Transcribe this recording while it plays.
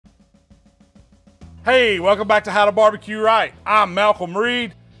Hey, welcome back to How to Barbecue Right. I'm Malcolm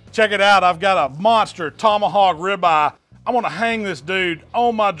Reed. Check it out, I've got a monster Tomahawk Ribeye. I'm gonna hang this dude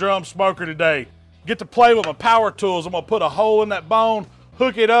on my drum smoker today. Get to play with my power tools. I'm gonna put a hole in that bone,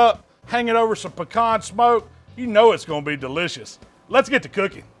 hook it up, hang it over some pecan smoke. You know it's gonna be delicious. Let's get to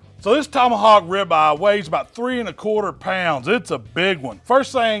cooking. So this Tomahawk Ribeye weighs about 3¼ pounds. It's a big one.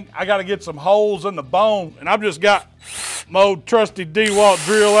 First thing, I gotta get some holes in the bone, and I've just got my old trusty DeWalt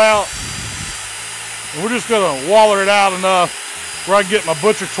drill out. And we're just gonna waller it out enough where I can get my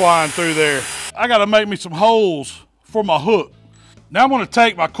butcher twine through there. I gotta make me some holes for my hook. Now I'm gonna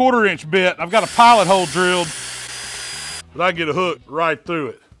take my 1/4-inch bit. I've got a pilot hole drilled, but I can get a hook right through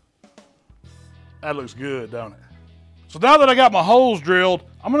it. That looks good, don't it? So now that I got my holes drilled,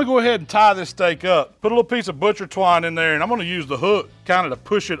 I'm gonna go ahead and tie this steak up. Put a little piece of butcher twine in there, and I'm gonna use the hook kind of to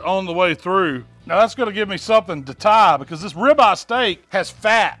push it on the way through. Now that's gonna give me something to tie because this ribeye steak has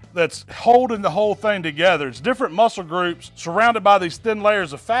fat that's holding the whole thing together. It's different muscle groups surrounded by these thin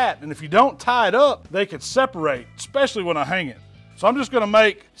layers of fat, and if you don't tie it up, they can separate, especially when I hang it. So I'm just gonna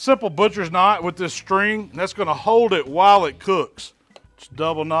make simple butcher's knot with this string, and that's gonna hold it while it cooks. Just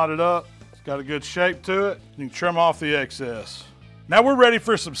double knot it up. It's got a good shape to it. You can trim off the excess. Now we're ready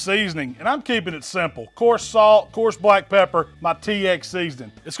for some seasoning, and I'm keeping it simple. Coarse salt, coarse black pepper, my TX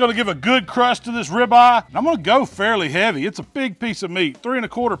seasoning. It's gonna give a good crust to this ribeye, and I'm gonna go fairly heavy. It's a big piece of meat,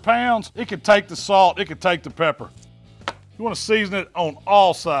 3¼ pounds. It can take the salt, it can take the pepper. You wanna season it on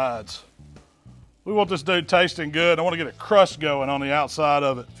all sides. We want this dude tasting good. I wanna get a crust going on the outside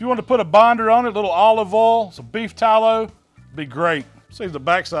of it. If you want to put a binder on it, a little olive oil, some beef tallow, it'd be great. See the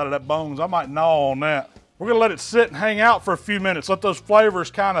backside of that bones, I might gnaw on that. We're gonna let it sit and hang out for a few minutes, let those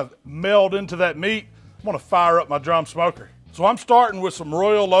flavors kind of meld into that meat. I'm gonna fire up my drum smoker. So I'm starting with some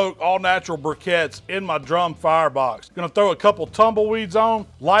Royal Oak all-natural briquettes in my drum firebox. Gonna throw a couple tumbleweeds on,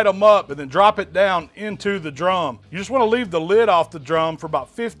 light them up, and then drop it down into the drum. You just wanna leave the lid off the drum for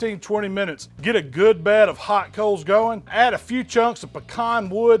about 15–20 minutes. Get a good bed of hot coals going. Add a few chunks of pecan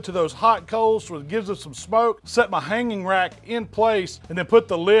wood to those hot coals so it gives us some smoke. Set my hanging rack in place, and then put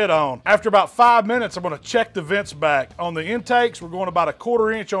the lid on. After about 5 minutes, I'm gonna check the vents back. On the intakes, we're going about a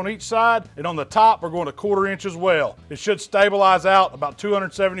 1/4 inch on each side, and on the top, we're going a 1/4 inch as well. It should stabilize out about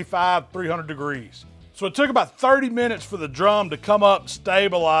 275–300 degrees. So it took about 30 minutes for the drum to come up and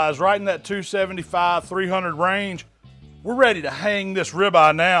stabilize right in that 275–300 range. We're ready to hang this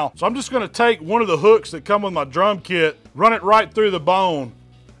ribeye now. So I'm just gonna take one of the hooks that come with my drum kit, run it right through the bone,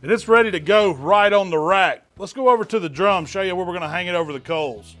 and it's ready to go right on the rack. Let's go over to the drum, show you where we're gonna hang it over the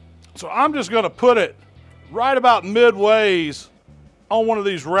coals. So I'm just gonna put it right about midways on one of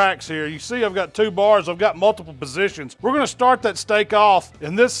these racks here. You see I've got 2 bars, I've got multiple positions. We're gonna start that steak off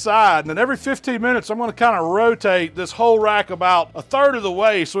in this side, and then every 15 minutes I'm gonna kind of rotate this whole rack about 1/3 of the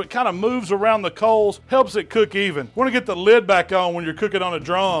way so it kind of moves around the coals, helps it cook even. You wanna get the lid back on when you're cooking on a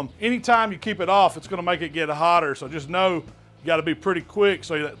drum. Anytime you keep it off, it's gonna make it get hotter, so just know you gotta be pretty quick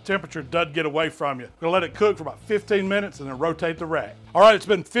so that temperature doesn't get away from you. Gonna let it cook for about 15 minutes and then rotate the rack. All right, it's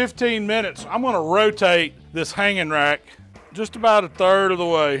been 15 minutes. I'm gonna rotate this hanging rack just about 1/3 of the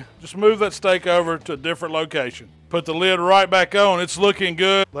way. Just move that steak over to a different location. Put the lid right back on. It's looking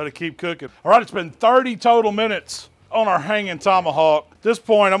good. Let it keep cooking. All right, it's been 30 total minutes on our hanging tomahawk. At this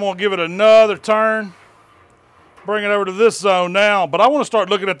point, I'm gonna give it another turn. Bring it over to this zone now, but I wanna start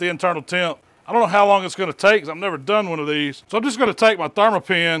looking at the internal temp. I don't know how long it's gonna take because I've never done one of these. So I'm just gonna take my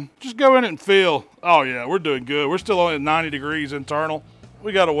thermopin, just go in it and feel. Oh yeah, we're doing good. We're still only at 90 degrees internal.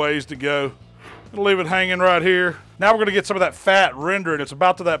 We got a ways to go. Gonna leave it hanging right here. Now we're gonna get some of that fat rendering. It's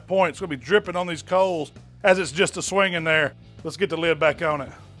about to that point. It's gonna be dripping on these coals as it's just a swing in there. Let's get the lid back on it.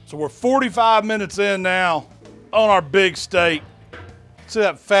 So we're 45 minutes in now on our big steak. See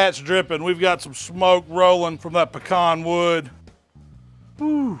that fat's dripping. We've got some smoke rolling from that pecan wood.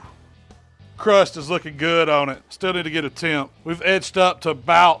 Whew. Crust is looking good on it. Still need to get a temp. We've edged up to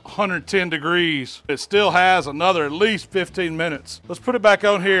about 110 degrees. It still has another at least 15 minutes. Let's put it back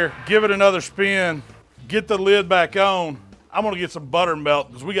on here, give it another spin, get the lid back on. I'm gonna get some buttermilk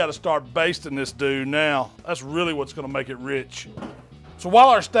because we gotta start basting this dude now. That's really what's gonna make it rich. So while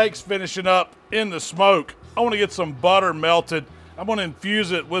our steak's finishing up in the smoke, I wanna get some butter melted. I'm gonna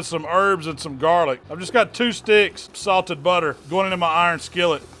infuse it with some herbs and some garlic. I've just got 2 sticks of salted butter going into my iron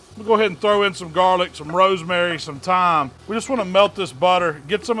skillet. We'll go ahead and throw in some garlic, some rosemary, some thyme. We just want to melt this butter,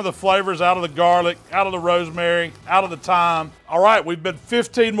 get some of the flavors out of the garlic, out of the rosemary, out of the thyme. All right, we've been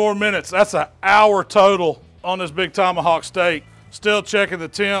 15 more minutes. That's an hour total on this big tomahawk steak. Still checking the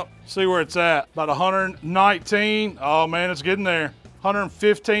temp, see where it's at. About 119. Oh man, it's getting there.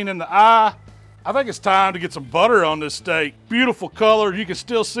 115 in the eye. I think it's time to get some butter on this steak. Beautiful color. You can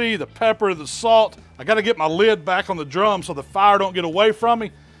still see the pepper, the salt. I gotta get my lid back on the drum so the fire don't get away from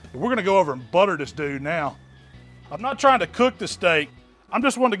me. And we're gonna go over and butter this dude now. I'm not trying to cook the steak. I'm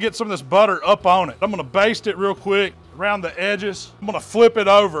just wanting to get some of this butter up on it. I'm gonna baste it real quick around the edges. I'm gonna flip it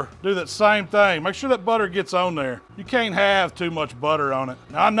over, do that same thing. Make sure that butter gets on there. You can't have too much butter on it.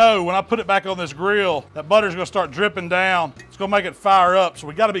 Now I know when I put it back on this grill, that butter's gonna start dripping down. It's gonna make it fire up, so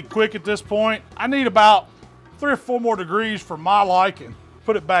we gotta be quick at this point. I need about 3 or 4 more degrees for my liking.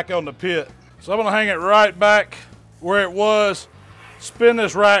 Put it back on the pit. So I'm gonna hang it right back where it was, spin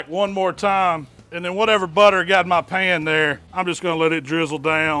this rack one more time, and then whatever butter got in my pan there, I'm just gonna let it drizzle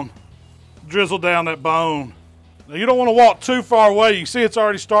down that bone. Now you don't wanna walk too far away. You can see it's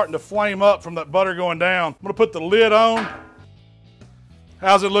already starting to flame up from that butter going down. I'm gonna put the lid on.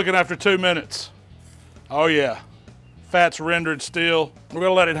 How's it looking after 2 minutes? Oh yeah, fat's rendered still. We're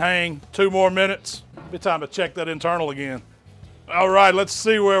gonna let it hang 2 more minutes. Be time to check that internal again. All right, let's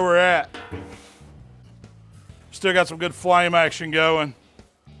see where we're at. Still got some good flame action going.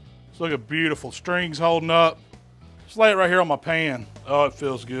 It's looking beautiful. Strings holding up. Just lay it right here on my pan. Oh, it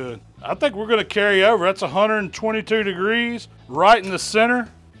feels good. I think we're gonna carry over. That's 122 degrees, right in the center.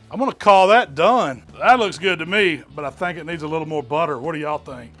 I'm gonna call that done. That looks good to me, but I think it needs a little more butter. What do y'all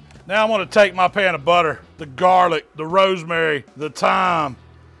think? Now I'm gonna take my pan of butter, the garlic, the rosemary, the thyme.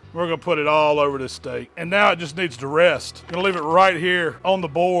 We're gonna put it all over this steak. And now it just needs to rest. I'm gonna leave it right here on the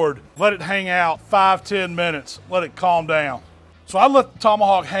board. Let it hang out 5–10 minutes. Let it calm down. So I let the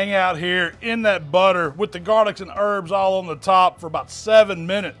tomahawk hang out here in that butter with the garlics and herbs all on the top for about 7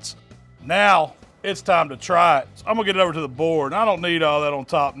 minutes. Now it's time to try it. So I'm gonna get it over to the board. I don't need all that on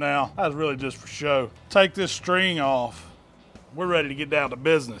top now. That's really just for show. Take this string off. We're ready to get down to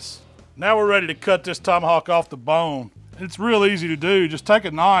business. Now we're ready to cut this tomahawk off the bone. It's real easy to do. Just take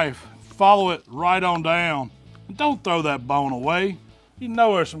a knife, follow it right on down, and don't throw that bone away. You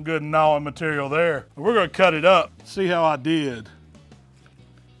know there's some good gnawing material there. We're gonna cut it up. See how I did.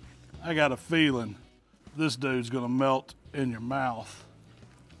 I got a feeling this dude's gonna melt in your mouth.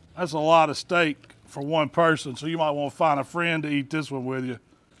 That's a lot of steak for one person, so you might want to find a friend to eat this one with you.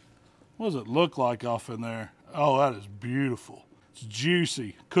 What does it look like off in there? Oh, that is beautiful. It's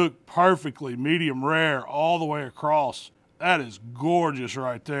juicy, cooked perfectly, medium rare, all the way across. That is gorgeous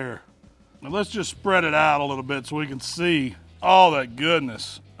right there. Now let's just spread it out a little bit so we can see all that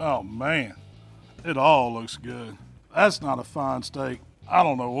goodness. Oh man, it all looks good. That's not a fine steak. I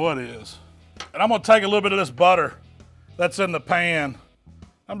don't know what is. And I'm gonna take a little bit of this butter that's in the pan.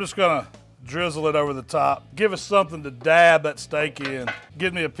 I'm just gonna drizzle it over the top. Give us something to dab that steak in.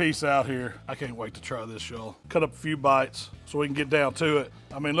 Get me a piece out here. I can't wait to try this, y'all. Cut up a few bites so we can get down to it.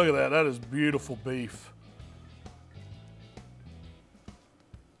 I mean, look at that. That is beautiful beef.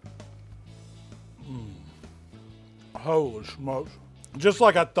 Holy smokes. Just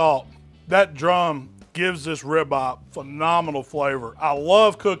like I thought, that drum gives this ribeye phenomenal flavor. I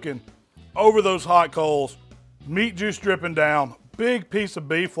love cooking over those hot coals, meat juice dripping down, big piece of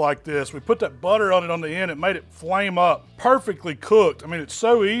beef like this. We put that butter on it on the end. It made it flame up. Perfectly cooked. I mean, it's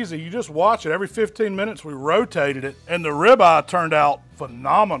so easy. You just watch it. Every 15 minutes, we rotated it, and the ribeye turned out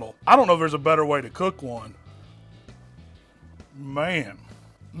phenomenal. I don't know if there's a better way to cook one. Man.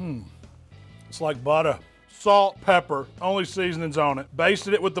 It's like butter. Salt, pepper, only seasonings on it.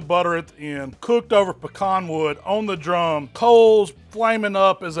 Basted it with the butter at the end. Cooked over pecan wood on the drum. Coals flaming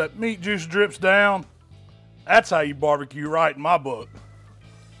up as that meat juice drips down. That's how you barbecue right in my book.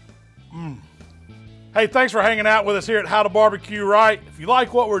 Hey, thanks for hanging out with us here at How to Barbecue Right. If you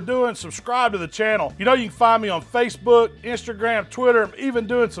like what we're doing, subscribe to the channel. You know you can find me on Facebook, Instagram, Twitter, I'm even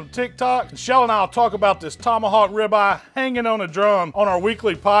doing some TikTok. And Shell and I will talk about this tomahawk ribeye hanging on a drum on our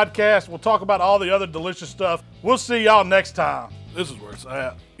weekly podcast. We'll talk about all the other delicious stuff. We'll see y'all next time. This is where it's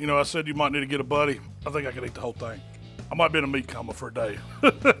at. You know, I said you might need to get a buddy. I think I can eat the whole thing. I might be in a meat coma for a day.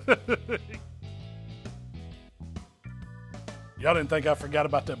 Y'all didn't think I forgot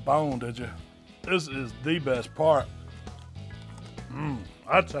about that bone, did you? This is the best part.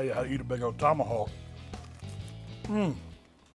 I tell you how to eat a big old tomahawk.